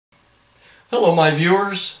Hello my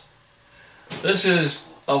viewers, this is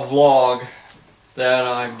a vlog that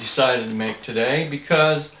I've decided to make today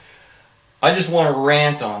because I just want to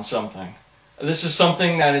rant on something. This is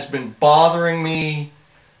something that has been bothering me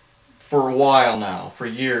for a while now, for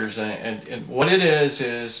years, and what it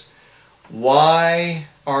is why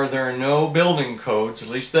are there no building codes, at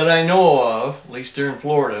least that I know of, at least here in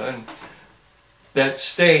Florida, that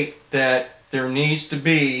state that there needs to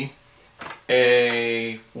be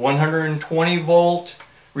a 120 volt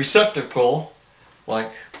receptacle,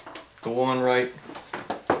 like the one right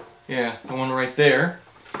there,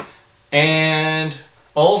 and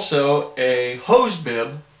also a hose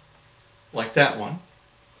bib like that one,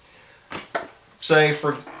 say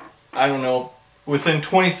for, I don't know, within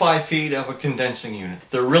 25 feet of a condensing unit.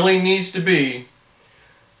 There really needs to be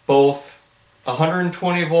both a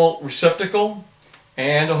 120 volt receptacle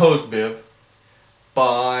and a hose bib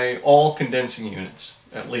by all condensing units,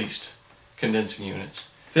 at least condensing units.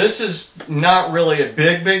 This is not really a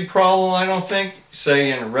big problem, I don't think,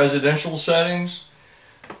 say in residential settings,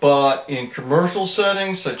 but in commercial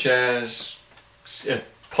settings such as at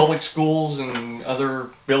public schools and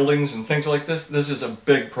other buildings and things like this, this is a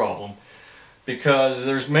big problem, because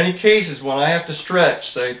there's many cases when I have to stretch,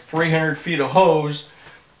 say 300 feet of hose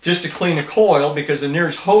just to clean a coil because the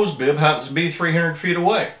nearest hose bib happens to be 300 feet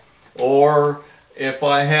away. Or if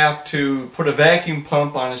I have to put a vacuum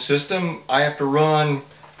pump on a system, I have to run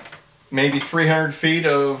maybe 300 feet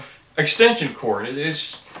of extension cord.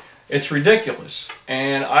 It's ridiculous.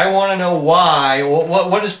 And I want to know why,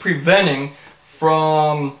 what is preventing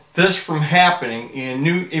this from happening in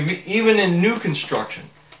even in new construction.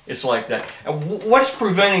 It's like that. And what's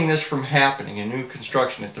preventing this from happening in new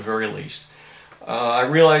construction at the very least? I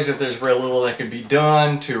realize that there's very little that can be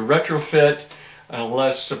done to retrofit,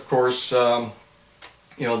 unless, of course,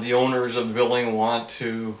 you know, the owners of the building want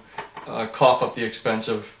to cough up the expense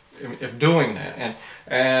of doing that.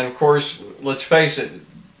 And of course, let's face it,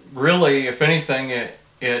 really, if anything,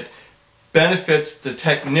 it benefits the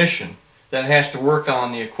technician that has to work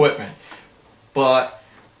on the equipment. But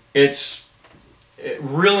it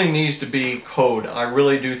really needs to be code. I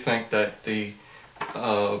really do think that the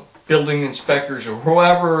building inspectors or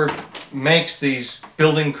whoever makes these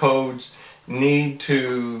building codes need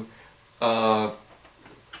to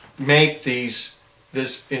make this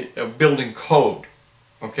a building code,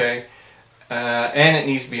 okay? And it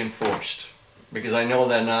needs to be enforced, because I know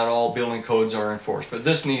that not all building codes are enforced, but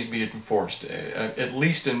this needs to be enforced, at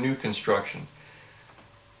least in new construction.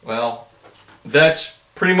 Well, that's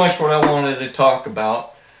pretty much what I wanted to talk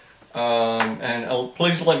about, and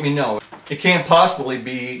please let me know. It can't possibly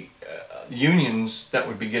be unions that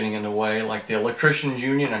would be getting in the way, like the electricians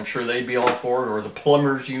union. I'm sure they'd be all for it, or the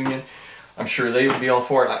plumbers union. I'm sure they would be all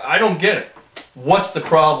for it. I don't get it. What's the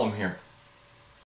problem here?